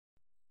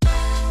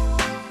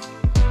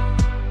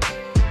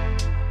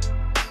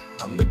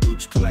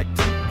Gooch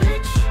collector,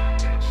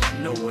 bitch.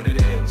 You know what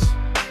it is.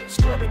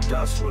 Scrubbing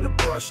dust with a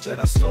brush that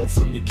I stole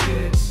from your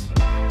kids.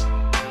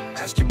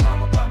 Ask your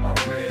mom about my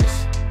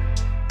wrist.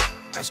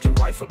 Ask your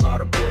wife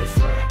about her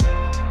boyfriend.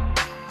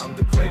 I'm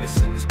the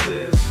greatest in this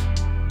biz.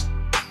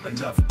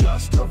 Enough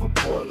dust over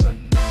Portland.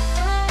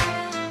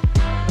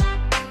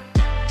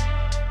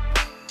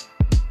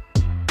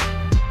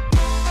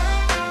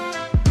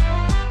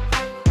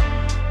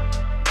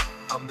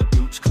 I'm the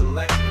Gooch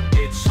collector,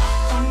 bitch.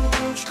 I'm the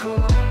Gooch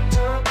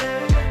collector,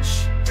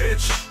 bitch.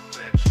 Bitch.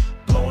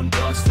 Blowing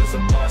dust is a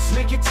must.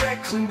 Make your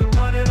tech clean, been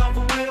running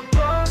over with a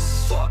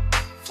bus. Fuck.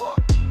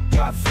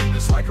 Got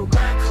fingers like a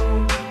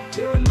raccoon.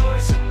 You're a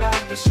noisy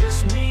night, that's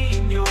just me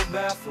in your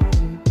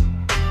bathroom.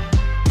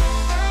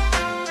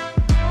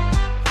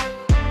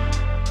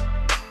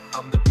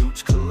 I'm the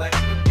Gooch collector,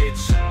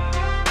 bitch.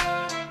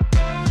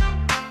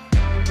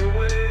 You know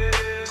what it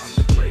is.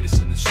 I'm the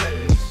greatest in the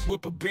shades.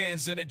 Whip a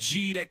Benz and a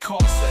G that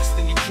costs less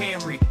than your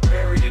Camry.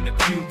 Buried in the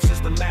cubes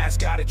is the last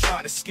guy that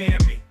tried to scam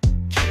me.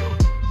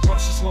 Killed.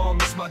 Brush as long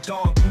as my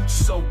dong. Gooch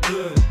so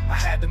good, I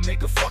had to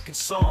make a fucking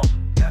song.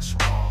 That's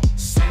wrong.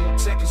 Salem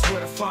Tech is where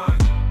to find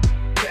me.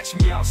 Catch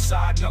me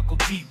outside, knuckle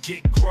deep,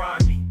 get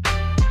grimy.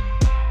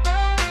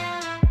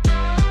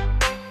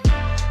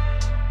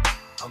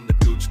 I'm the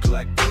Gooch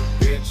collector.